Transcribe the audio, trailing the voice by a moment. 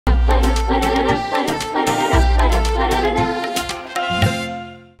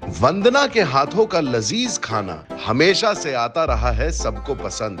वंदना के हाथों का लजीज खाना हमेशा से आता रहा है सबको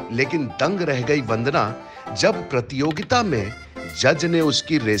पसंद, लेकिन दंग रह गई वंदना जब प्रतियोगिता में जज ने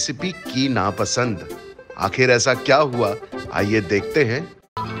उसकी रेसिपी की नापसंद। आखिर ऐसा क्या हुआ, आइए देखते हैं।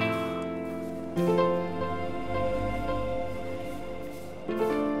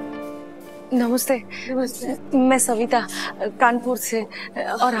 नमस्ते। नमस्ते। मैं सविता, कानपुर से।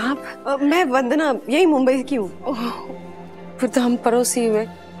 और आप? मैं वंदना, यही मुंबई की हूँ। फिर तो हम पड़ोसी हुए।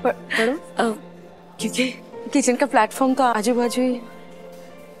 क्योंकि किचन का प्लेटफॉर्म तो आजू बाजू ही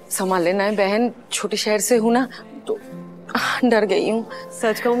संभाल लेना है। बहन, छोटे शहर से हूँ ना, तो डर गई हूँ।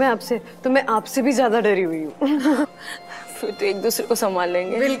 सच कहूँ मैं आपसे, तो मैं आपसे भी ज्यादा डरी हुई हूँ। फिर तो एक दूसरे को संभाल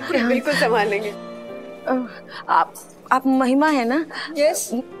लेंगे। बिल्कुल बिल्कुल संभाल लेंगे। आप महिमा है ना? यस।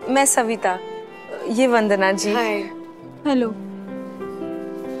 मैं सविता, ये वंदना जी। हाय। Hello.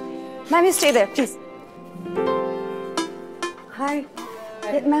 Ma'am, stay there please. Hi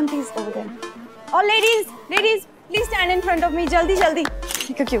ma'am, please over there. और ladies please stand in front of me, जल्दी जल्दी।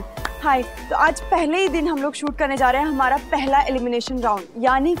 क्यों? हाय। तो आज पहले ही दिन हम लोग शूट करने जा रहे हैं हमारा पहला एलिमिनेशन राउंड,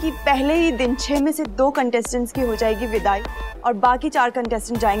 यानी कि पहले ही दिन 6 में से 2 कंटेस्टेंट्स की हो जाएगी विदाई और बाकी 4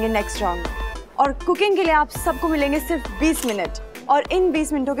 कंटेस्टेंट जाएंगे नेक्स्ट राउंड में। और कुकिंग के लिए आप सबको मिलेंगे सिर्फ 20 मिनट, और इन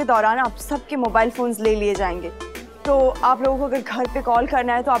 20 मिनटों के दौरान आप सबके मोबाइल फोन्स ले लिए जाएंगे। तो आप लोगों को अगर घर पे कॉल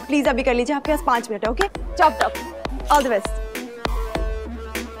करना है तो आप प्लीज अभी कर लीजिए, आपके पास 5 मिनट है। Okay, chop chop. All the best.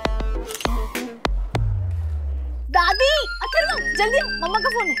 दादी, अथर्व, जल्दी आओ, मम्मा का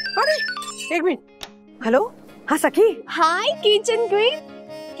फोन है। अरे एक मिनट। हेलो, हाँ सखी। हाय किचन क्वीन,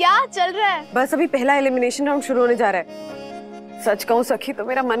 क्या चल रहा है? बस अभी पहला एलिमिनेशन राउंड शुरू होने जा रहा है। सच कहूँ सखी, तो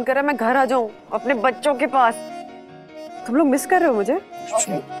मेरा मन कर रहा है मैं घर आ जाऊं अपने बच्चों के पास। तुम लोग मिस कर रहे हो मुझे?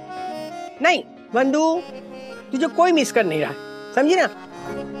 नहीं बंधु, तुझे कोई मिस कर नहीं रहा, समझी ना?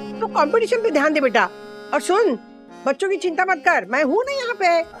 तो कंपटीशन पे ध्यान दे बेटा। और सुन, बच्चों की चिंता मत कर, मैं हूँ ना यहाँ पे।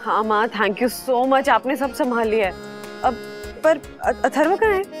 हाँ माँ, थैंक यू सो मच, आपने सब संभाल लिया है। अब पर अथर्व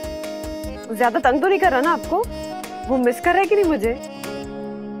कहाँ है? ज्यादा तंग तो नहीं कर रहा ना आपको? वो मिस कर रहा है कि नहीं मुझे?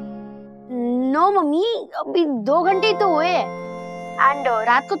 नो मम्मी, अभी 2 घंटे ही तो हुए हैं। एंड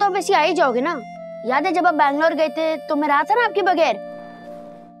रात को तो आप ऐसे आ ही जाओगे ना? याद है जब आप बैंगलोर गए थे तो मैं रहा था ना आपके बगैर?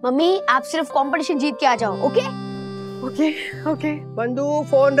 मम्मी, आप सिर्फ कंपटीशन जीत के आ जाओ। Okay okay okay. बंधु,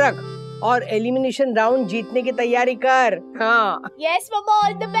 फोन रख और एलिमिनेशन राउंड जीतने की तैयारी कर। हाँ। Yes mamma,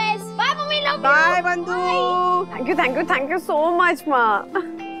 all the best. Bye mummy, love you. Bye बंधु। थैंक यू सो मच माँ।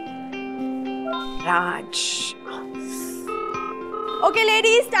 राज। Okay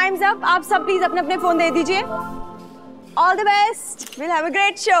ladies, times up. आप सब प्लीज अपने अपने फोन दे दीजिए। All the best, will have a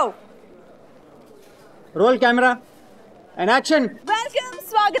great show. Roll camera and action. Welcome,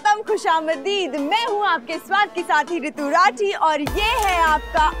 स्वागतम, खुशामदीद। मैं हूँ आपके स्वाद की साथी ऋतु राठी और ये है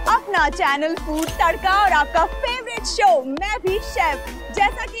आपका अपना चैनल फूड तड़का और आपका फेवरेट शो, मैं भी शेफ।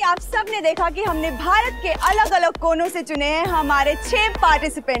 जैसा कि आप सब ने देखा कि हमने भारत के अलग अलग कोनों से चुने हैं हमारे 6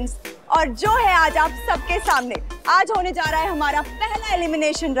 पार्टिसिपेंट्स, और जो है आज आप सबके सामने। आज होने जा रहा है हमारा पहला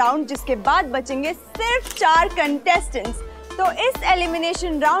एलिमिनेशन राउंड, जिसके बाद बचेंगे सिर्फ 4 कंटेस्टेंट्स। तो इस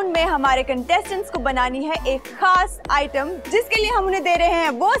एलिमिनेशन राउंड में हमारे कंटेस्टेंट्स को बनानी है एक खास आइटम, जिसके लिए हम उन्हें दे रहे हैं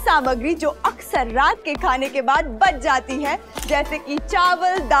वो सामग्री जो अक्सर रात के खाने के बाद बच जाती है, जैसे कि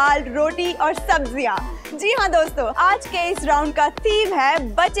चावल, दाल, रोटी और सब्जियां। जी हाँ दोस्तों, आज के इस राउंड का थीम है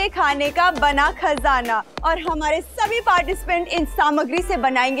बचे खाने का बना खजाना, और हमारे सभी पार्टिसिपेंट इन सामग्री से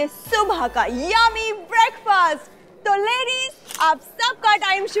बनाएंगे सुबह का यमी ब्रेकफास्ट। तो लेडीज, आप सबका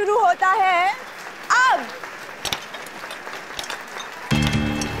टाइम शुरू होता है अब।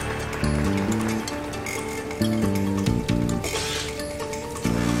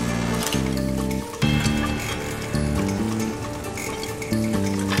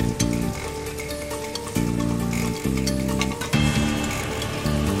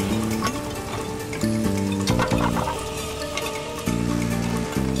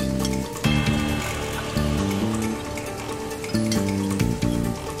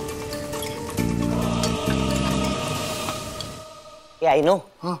 I know.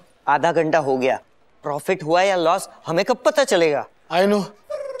 हाँ? आधा घंटा हो गया, प्रॉफिट हुआ या लॉस हमें कब पता चलेगा? I know.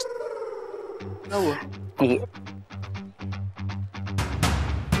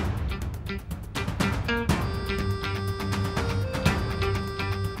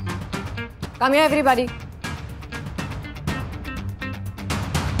 Come here everybody.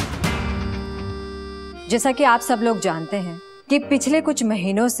 जैसा कि आप सब लोग जानते हैं कि पिछले कुछ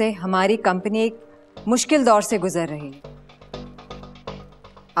महीनों से हमारी कंपनी एक मुश्किल दौर से गुजर रही है।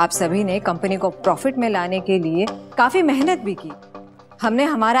 आप सभी ने कंपनी को प्रॉफिट में लाने के लिए काफी मेहनत भी की। हमने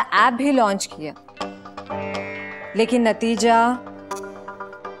हमारा ऐप भी लॉन्च किया, लेकिन नतीजा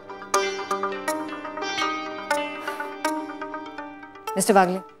मिस्टर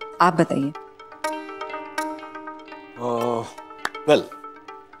वागले, आप बताइए। वेल,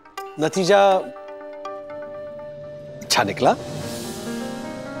 नतीजा अच्छा निकला।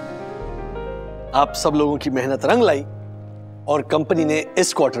 आप सब लोगों की मेहनत रंग लाई और कंपनी ने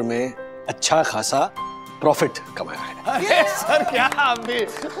इस क्वार्टर में अच्छा खासा प्रॉफिट कमाया है। अरे सर क्या आप भी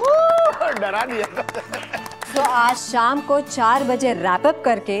डरा दिया। तो आज शाम को 4 बजे रैप अप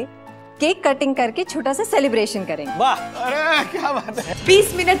करके केक कटिंग करके छोटा सा सेलिब्रेशन करेंगे। वाह, अरे क्या बात है।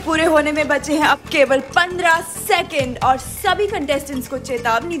 20 मिनट पूरे होने में बचे हैं अब केवल 15 सेकंड और सभी कंटेस्टेंट्स को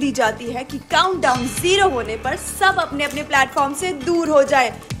चेतावनी दी जाती है कि काउंटडाउन 0 होने पर सब अपने अपने प्लेटफॉर्म से दूर हो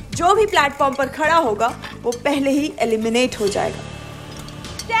जाए। जो भी प्लेटफॉर्म पर खड़ा होगा वो पहले ही एलिमिनेट हो जाएगा।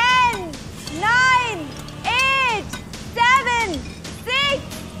 10, 9, 8, 7, 6,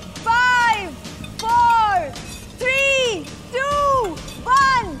 5, 4, 3, 2,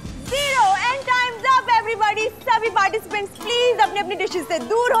 1, 0 एंड टाइम्स अप एवरीबॉडी। सभी पार्टिसिपेंट्स प्लीज अपने अपने डिशेस से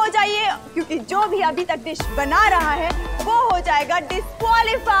दूर हो जाइए क्योंकि जो भी अभी तक डिश बना रहा है वो हो जाएगा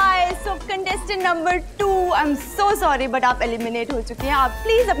disqualify. So contestant number 2, I am so sorry but आप एलिमिनेट हो चुके हैं। आप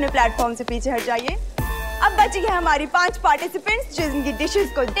प्लीज अपने प्लेटफॉर्म से पीछे हट जाइए। अब बची है हमारी 5 पार्टिसिपेंट्स जिनकी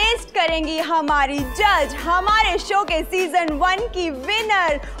डिशेस को टेस्ट करेंगी हमारी जज, हमारे शो के सीजन 1 की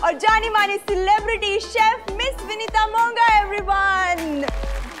विनर और जानी मानी सेलिब्रिटी शेफ मिस विनीता मोंगा। एवरीवन,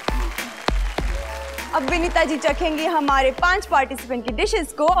 अब विनीता जी चखेंगी हमारे 5 पार्टिसिपेंट की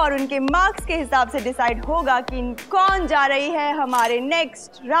डिशेस को और उनके मार्क्स के हिसाब से डिसाइड होगा कि कौन जा रही है हमारे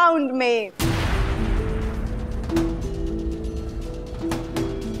नेक्स्ट राउंड में।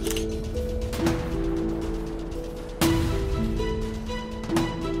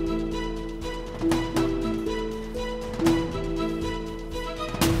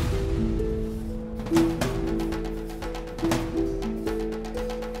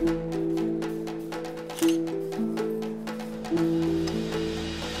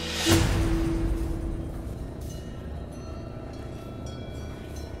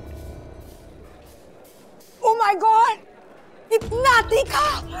 माय गॉड, इतना तीखा!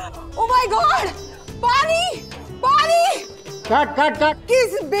 ओ माय गॉड, पानी पानी! Cut cut cut!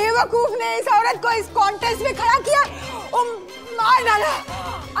 किस बेवकूफ ने इस औरत को इस कॉन्टेस्ट में खड़ा किया? मार डाला!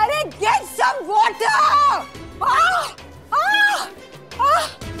 अरे गेट सम वाटर!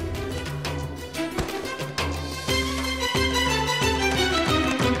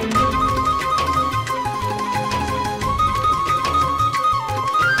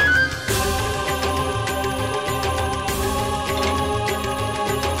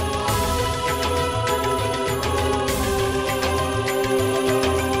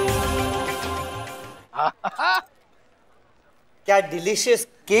 क्या डिलीशियस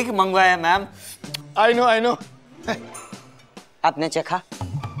केक मंगवाया मैम। I know. आपने चखा?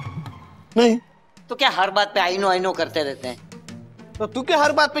 नहीं। तो क्या हर बात पे आई नो करते रहते हैं? तो तू क्या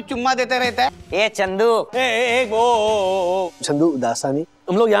हर बात पे चुम्मा देते रहता है? ए चंदू, चंदू दासानी,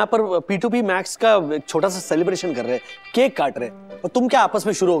 हम लोग यहाँ पर P2P मैक्स का एक छोटा सा सेलिब्रेशन कर रहे हैं, केक काट रहे हैं और तुम क्या आपस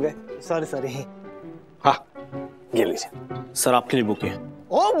में शुरू हो गए? सॉरी। हाँ, ये लीजिए सर, आपके लिए बुके हैं।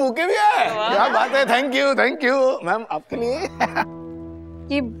 ओ बुके भी है, क्या बात है। थैंक यू मैम, आपके लिए।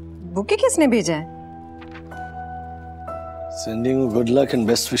 ये बुके किसने भेजा है? Sending you good luck and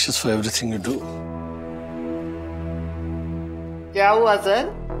best wishes for everything you do. क्या हुआ sir?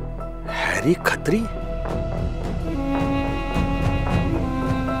 Harry Khatri?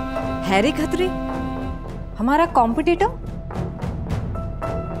 Harry Khatri? हमारा कॉम्पिटिटर?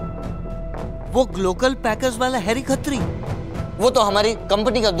 वो ग्लोबल पैकेज वाला हैरी खत्री, वो तो हमारी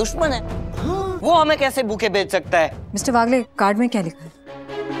कंपनी का दुश्मन है। हाँ। वो हमें कैसे बुके बेच सकता है? मिस्टर वागले, कार्ड में क्या लिखा है?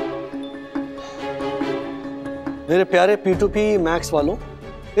 मेरे प्यारे P2P मैक्स वालों,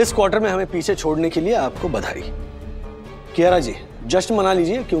 इस क्वार्टर में हमें पीछे छोड़ने के लिए आपको बधाई। कियारा जी, जश्न मना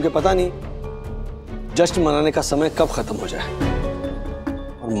लीजिए क्योंकि पता नहीं जश्न मनाने का समय कब खत्म हो जाए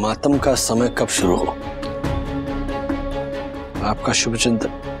और मातम का समय कब शुरू हो। आपका शुभ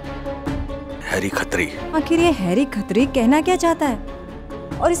चिंतन, हैरी खत्री। आखिर ये हैरी खत्री कहना क्या चाहता है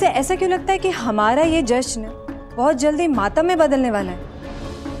और इसे ऐसा क्यों लगता है कि हमारा ये जश्न बहुत जल्दी मातम में बदलने वाला है?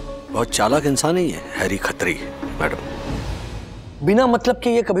 बहुत चालाक इंसान है ये हैरी खत्री मैडम। बिना मतलब के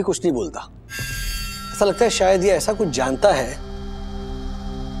ये कभी कुछ नहीं बोलता। ऐसा लगता है शायद ये ऐसा कुछ जानता है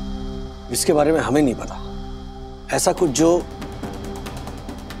जिसके बारे में हमें नहीं पता, ऐसा कुछ जो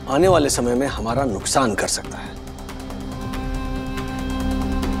आने वाले समय में हमारा नुकसान कर सकता है।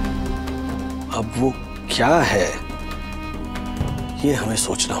 अब वो क्या है ये हमें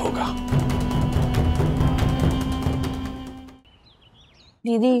सोचना होगा।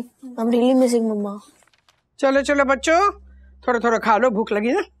 दीदी, I'm really missing मम्मा। चलो चलो बच्चों, थोड़ा थोड़ा खा लो, भूख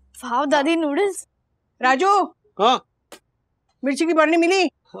लगी ना। वाह दादी, नूडल्स। राजू, हाँ मिर्ची की बर्नी मिली?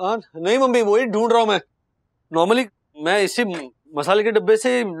 हाँ नहीं मम्मी, वही ढूंढ रहा हूँ मैं। नॉर्मली मैं इसी मसाले के डब्बे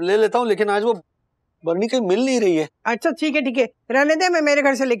से ले लेता हूँ, लेकिन आज वो बर्नी कहीं मिल नहीं रही है। अच्छा ठीक है, रहने दे, मैं मेरे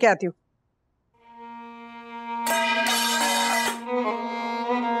घर से लेके आती हूँ।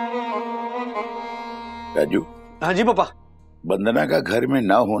 राजू। हाँ जी पापा। वंदना का घर में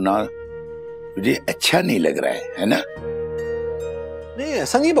ना होना मुझे अच्छा नहीं लग रहा है ना? नहीं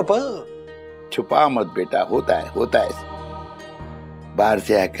ऐसा नहीं पापा। छुपा मत बेटा, होता है। बाहर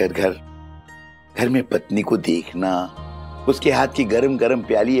से आकर घर में पत्नी को देखना, उसके हाथ की गरम गरम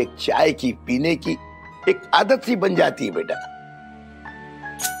प्याली एक चाय की पीने की एक आदत सी बन जाती है बेटा।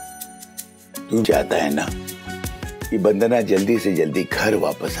 तू चाहता है ना कि वंदना जल्दी से जल्दी घर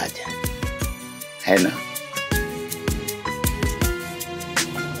वापस आ जाए, है ना?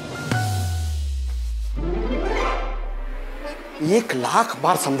 एक लाख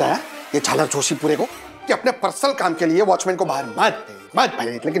बार समझाया ये झालर जोशी पूरे को कि अपने पर्सनल काम के लिए वॉचमैन को बाहर मत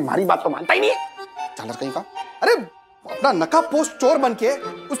भेज, लेकिन हमारी बात तो मानता ही नहीं है झालर कहीं का। अरे अपना नकाब पोस्ट चोर बन के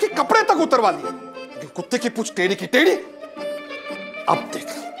उसके कपड़े तक उतरवा दिए, लेकिन कुत्ते की पूंछ टेढ़ी की टेढ़ी। अब देख,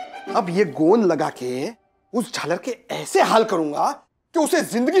 अब ये गोंद लगा के उस झालर के ऐसे हाल करूंगा कि उसे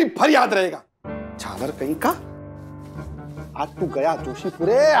जिंदगी भर याद रहेगा। झालर कहीं का, आज तू गया जोशी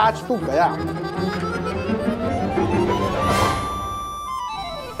पूरे, आज तू गया।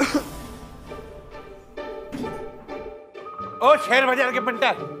 ओ शेयर बाजार के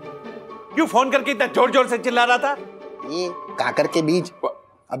पंटर, क्यों फोन करके इतना जोर जोर से चिल्ला रहा था? ये काकर के बीज,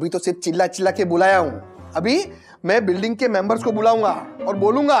 अभी तो सिर्फ चिल्ला चिल्ला के बुलाया हूं। अभी मैं बिल्डिंग के मेंबर्स को बुलाऊंगा और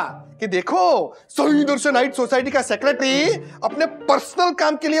बोलूंगा कि देखो सही दर्शन नाइट सोसाइटी का सेक्रेटरी अपने पर्सनल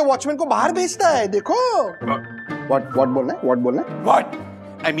काम के लिए वॉचमैन को बाहर भेजता है। देखो व्हाट बोलना है? व्हाट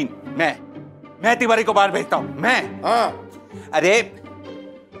आई मीन, मैं तिवारी को बाहर भेजता हूं, मैं? हाँ। अरे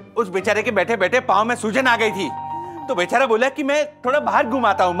उस बेचारे के बैठे बैठे पांव में सूजन आ गई थी, तो बेचारा बोला कि मैं थोड़ा बाहर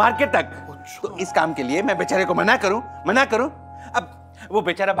घुमाता हूँ मार्केट तक। तो इस काम के लिए मैं बेचारे को मना करूं। अब वो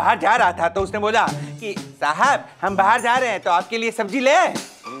बेचारा बाहर जा रहा था तो उसने बोला कि साहब हम बाहर जा रहे हैं तो आपके लिए सब्जी ले आए।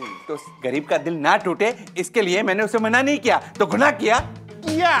 तो उस गरीब का दिल ना टूटे इसके लिए मैंने उसे मना नहीं किया, तो गुनाह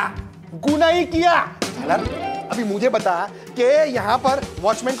गुनाह ही किया। अभी मुझे बता कि यहाँ पर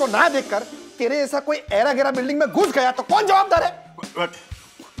वॉचमैन को ना देखकर तेरे जैसा कोई एरा गेरा बिल्डिंग में घुस गया तो कौन जवाबदार है?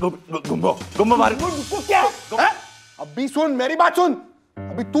 गुम्बो मार क्या? अभी सुन मेरी बात सुन,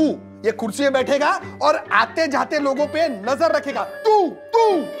 अभी तू ये कुर्सी में बैठेगा और आते जाते लोगों पे नजर रखेगा। तू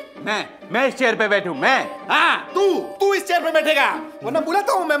मैं इस चेयर पे बैठूं, मैं? हाँ तू इस चेयर पे बैठेगा, वरना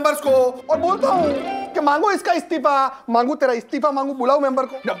बुलाता हूँ मेंबर्स को और बोलता हूँ कि मांगो इसका इस्तीफा, मांगू तेरा इस्तीफा, मांगू बुलाओ मेंबर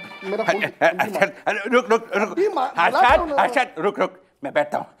को। रुक, मैं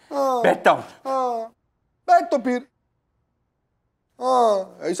बैठता हूँ। बैठ तो फिर।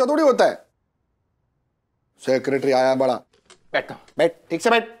 ऐसा थोड़ी होता है, सेक्रेटरी आया बड़ा। बैठता हूँ। बैठ, ठीक से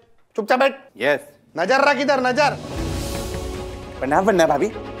बैठ, चुपचाप बैठ। यस। नजर रख इधर, नजर।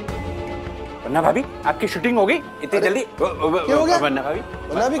 वन्ना भाभी आपकी शूटिंग हो गई इतनी जल्दी? क्या हो गया? वन्ना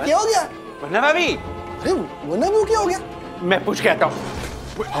भाभी क्या हो गया? वन्ना भाभी, अरे वन्ना भाभी क्या हो गया? मैं पूछ के आता हूँ।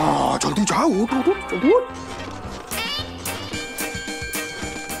 हाँ जल्दी जाओ, उठ।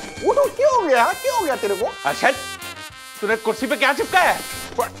 क्या हो गया तेरे को? अच्छा तूने कुर्सी पे क्या चिपका है?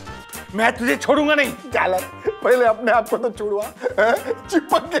 मैं तुझे छोड़ूंगा नहीं। जालर, पहले अपने आप को तो छुड़वा,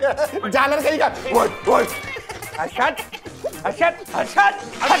 चिपक गया जालर कहीं का। अच्छा।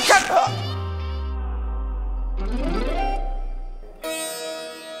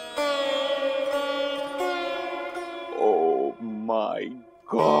 Oh my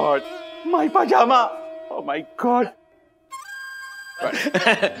God, my pajama. Oh my God.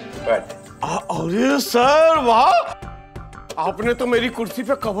 अरे सर वाह, आपने तो मेरी कुर्सी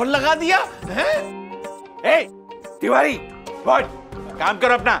पे कवर लगा दिया हैं? ए, तिवारी, व्हाट? काम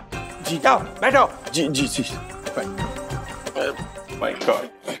करो अपना। जीता बैठो। जी। My God.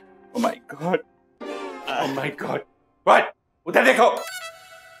 Oh my God. Oh my God. What? उधर देखो।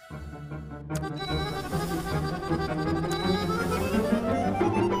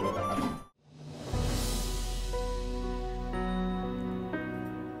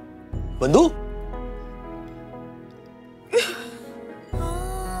 बंधु?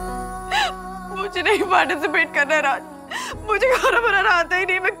 मुझे नहीं पार्टिसिपेट करना राज, मुझे खाना बनाना आता ही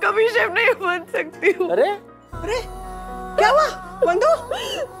नहीं, मैं कभी शेफ नहीं बन सकती हूँ। अरे क्या हुआ बंधु?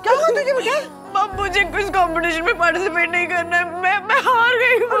 क्या हुआ तुझे बेटा? मम मुझे कुछ कंपटीशन में पार्टिसिपेट नहीं करना है, मैं हार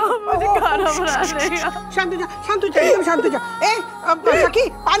गई हूँ, मुझे खाना बनाना नहीं आता। शांत हो जा, एकदम शांत हो जा। अब सखी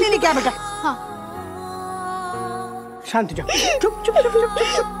पानी लेके आ बेटा। हाँ शांत हो जा, चुप।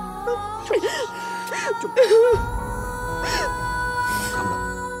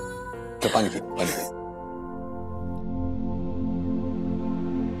 तो पानी पी।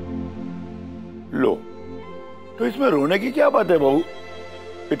 लो, तो इसमें रोने की क्या बात है बहू?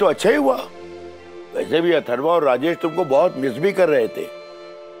 ये तो अच्छा ही हुआ। वैसे भी अथर्वा और राजेश तुमको बहुत मिस भी कर रहे थे।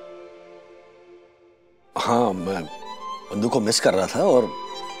 हाँ, मैं बंधु को मिस कर रहा था और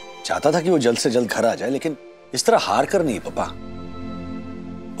चाहता था कि वो जल्द से जल्द घर आ जाए, लेकिन इस तरह हार कर नहीं पापा।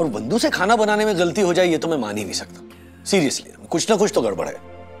 और बंधु से खाना बनाने में गलती हो जाए ये तो मैं मान ही नहीं सकता। सीरियसली कुछ ना कुछ तो गड़बड़ है।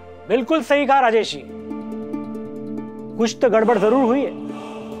 बिल्कुल सही कहा राजेश जी, कुछ तो गड़बड़ जरूर हुई है,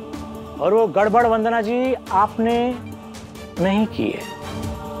 और वो गड़बड़ वंदना जी आपने नहीं की है।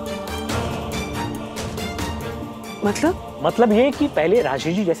 मतलब ये कि पहले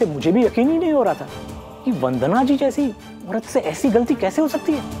राजेश जी जैसे मुझे भी यकीन ही नहीं हो रहा था कि वंदना जी जैसी औरत से ऐसी गलती कैसे हो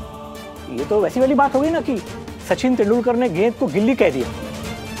सकती है। ये तो वैसी वाली बात हो गई ना कि सचिन तेंदुलकर ने गेंद को गिल्ली कह दिया।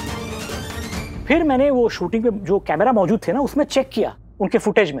 फिर मैंने वो शूटिंग पे जो कैमरा मौजूद थे ना उसमें चेक किया उनके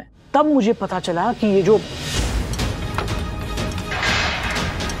फुटेज में, तब मुझे पता चला कि ये जो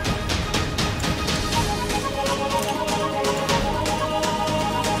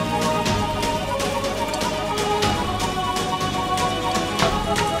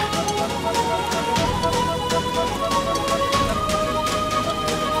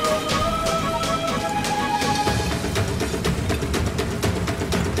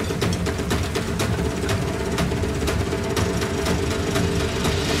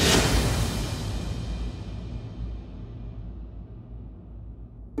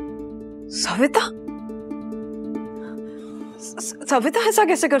सविता ऐसा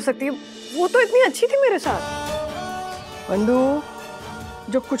कैसे कर सकती है? वो तो इतनी अच्छी थी मेरे साथ। बंधु,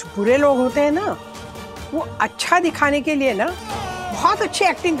 जो कुछ बुरे लोग होते हैं ना, वो अच्छा दिखाने के लिए ना बहुत अच्छी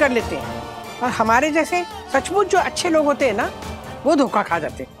एक्टिंग कर लेते हैं, और हमारे जैसे सचमुच जो अच्छे लोग होते हैं ना, वो धोखा खा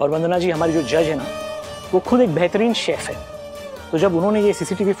जाते हैं। और वंदना जी हमारी जो जज है ना, वो खुद एक बेहतरीन शेफ है। तो जब उन्होंने ये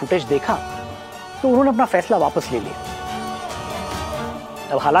सीसीटीवी फुटेज देखा तो उन्होंने अपना फैसला वापस ले लिया।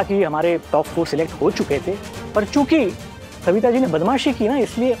 अब हालांकि हमारे टॉप 4 सिलेक्ट हो चुके थे, पर चूंकि सविता जी ने बदमाशी की ना,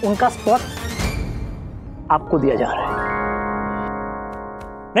 इसलिए उनका स्पॉट आपको दिया जा रहा है।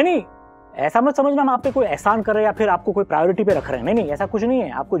 नहीं, ऐसा मत समझना हम आप पे कोई एहसान कर रहे हैं या फिर आपको कोई प्रायोरिटी पे रख रहे हैं। नहीं, ऐसा कुछ नहीं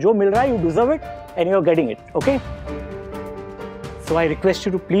है। आपको जो मिल रहा है, you deserve it and you are getting it. Okay, so I request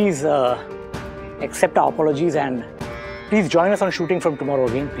you to please accept our apologies and please join us on shooting from tomorrow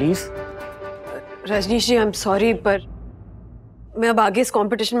again, please. Rajneesh ji, I am sorry, पर मैं अब आगे इस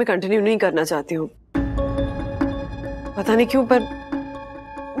competition में continue नहीं करना चाहती हूँ। पता नहीं क्यों, पर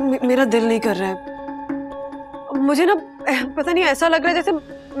मेरा दिल नहीं कर रहा है। मुझे ना पता नहीं, ऐसा लग रहा है जैसे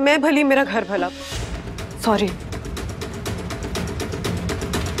मैं भली मेरा घर भला। सॉरी।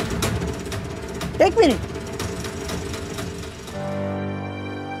 एक मिनट,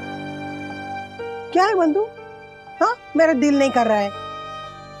 क्या है बंधु? हाँ, मेरा दिल नहीं कर रहा है,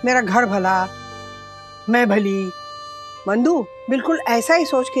 मेरा घर भला, मैं भली। बंधु, बिल्कुल ऐसा ही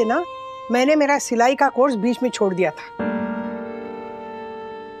सोच के ना मैंने मेरा सिलाई का कोर्स बीच में छोड़ दिया था।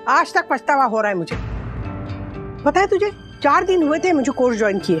 आज तक पछतावा हो रहा है मुझे। पता है तुझे, 4 दिन हुए थे मुझे कोर्स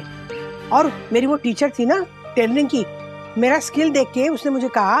ज्वाइन किए, और मेरी वो टीचर थी ना टेलरिंग की, मेरा स्किल देख के उसने मुझे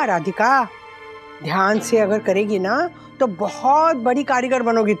कहा, राधिका ध्यान से अगर करेगी ना तो बहुत बड़ी कारीगर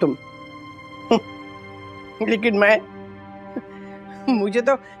बनोगी तुम। लेकिन मुझे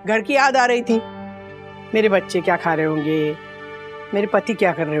तो घर की याद आ रही थी। मेरे बच्चे क्या खा रहे होंगे, मेरे पति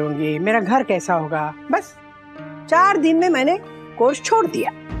क्या कर रहे होंगे, मेरा घर कैसा होगा। बस 4 दिन में मैंने कोर्स छोड़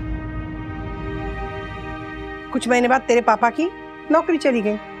दिया। कुछ महीने बाद तेरे पापा की नौकरी चली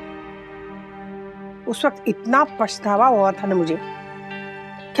गई। उस वक्त इतना पछतावा हुआ था ना मुझे,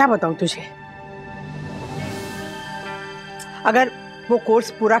 क्या बताऊं तुझे। अगर वो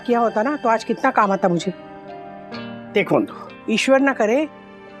कोर्स पूरा किया होता ना तो आज कितना काम आता मुझे। देखो, ईश्वर ना करे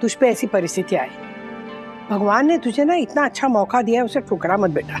तुझ पे ऐसी परिस्थिति आए। भगवान ने तुझे ना इतना अच्छा मौका दिया है, उसे ठुकरा मत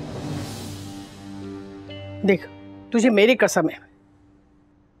बेटा। देख, तुझे मेरी कसम है,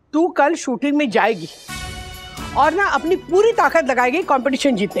 तू कल शूटिंग में जाएगी और ना अपनी पूरी ताकत लगाएगी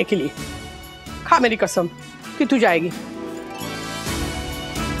कंपटीशन जीतने के लिए। खा मेरी कसम कि तू जाएगी।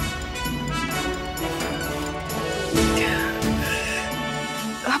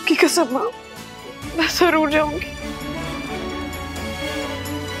 आपकी कसम माँ, मैं जरूर जाऊंगी।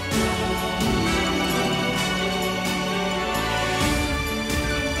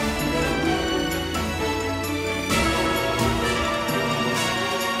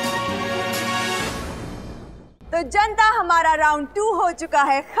 तो जनता, हमारा राउंड 2 हो चुका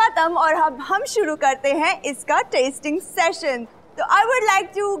है खत्म, और अब हम शुरू करते हैं इसका टेस्टिंग सेशन। तो I would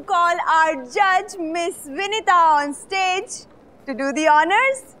like to call our जज miss Vinita on stage two do the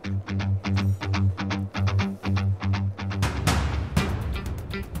honours.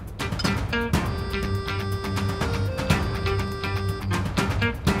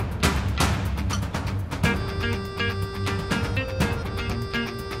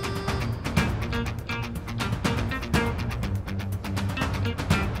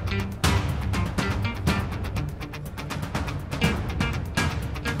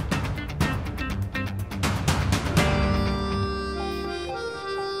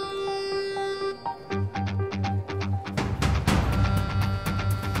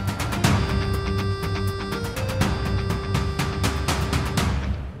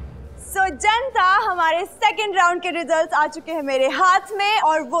 हमारे सेकंड राउंड के रिजल्ट्स आ चुके हैं मेरे हाथ में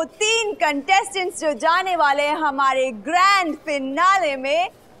और वो 3 कंटेस्टेंट्स जो जाने वाले हैं हमारे ग्रैंड फिनाले में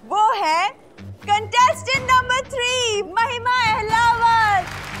वो है कंटेस्टेंट नंबर 3 महिमा अहलावत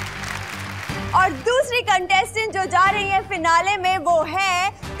और दूसरी कंटेस्टेंट जो जा रही है फिनाले में वो है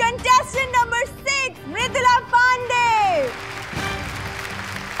contestant number 6 Mridula Pandey.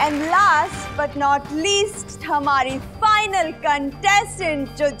 And last but not least हमारी फाइनल कंटेस्टेंट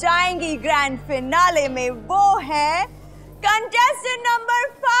जो जाएंगी ग्रैंड फिनाले में वो है कंटेस्टेंट नंबर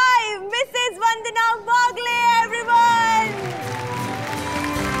 5 मिसेस वंदना वागले। एवरीवन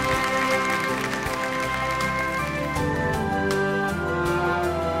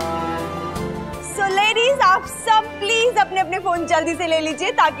लेडीज आप सब प्लीज अपने अपने फोन जल्दी से ले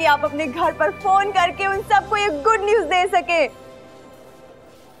लीजिए ताकि आप अपने घर पर फोन करके उन सबको ये गुड न्यूज दे सके।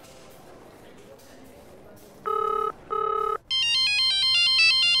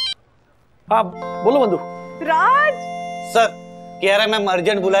 हाँ बोलो बंधु। राज सर कियारा मैम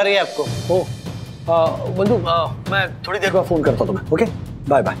अर्जेंट बुला रही है आपको। ओ बंधु मैं थोड़ी देर बाद फोन करता हूँ तुम्हें। Okay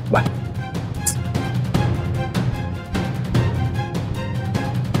bye bye bye.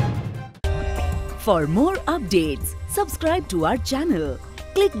 For more updates, subscribe to our channel,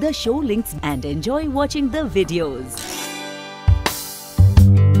 click the show links and enjoy watching the videos.